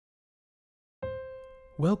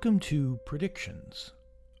Welcome to Predictions,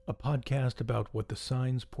 a podcast about what the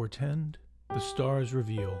signs portend, the stars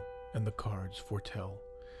reveal, and the cards foretell.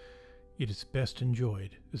 It is best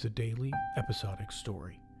enjoyed as a daily, episodic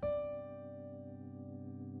story.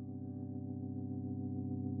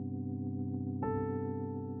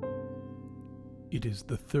 It is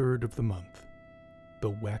the 3rd of the month.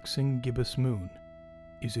 The waxing gibbous moon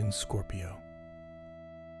is in Scorpio.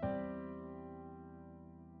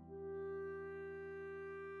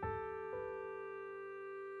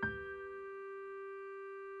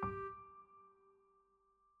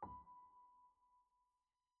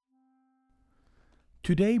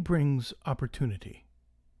 Today brings opportunity.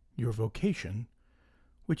 Your vocation,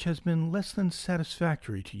 which has been less than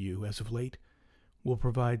satisfactory to you as of late, will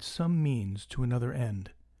provide some means to another end.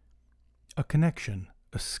 A connection,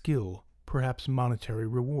 a skill, perhaps monetary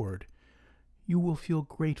reward. You will feel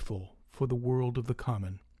grateful for the world of the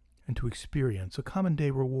common, and to experience a common day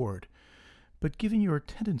reward. But given your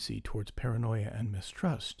tendency towards paranoia and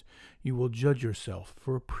mistrust, you will judge yourself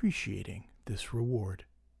for appreciating this reward.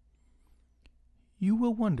 You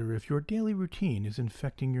will wonder if your daily routine is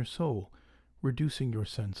infecting your soul, reducing your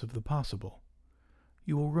sense of the possible.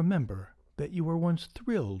 You will remember that you were once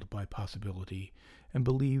thrilled by possibility and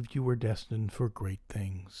believed you were destined for great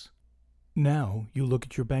things. Now you look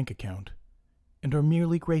at your bank account and are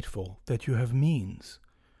merely grateful that you have means.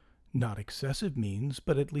 Not excessive means,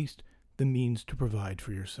 but at least the means to provide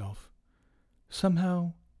for yourself.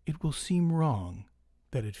 Somehow it will seem wrong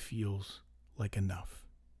that it feels like enough.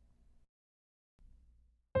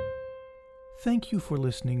 Thank you for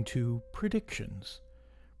listening to Predictions.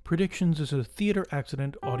 Predictions is a theater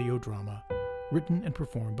accident audio drama written and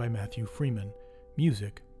performed by Matthew Freeman.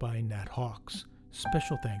 Music by Nat Hawks.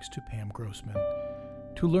 Special thanks to Pam Grossman.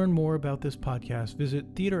 To learn more about this podcast,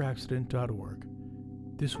 visit theateraccident.org.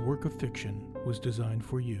 This work of fiction was designed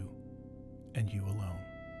for you and you alone.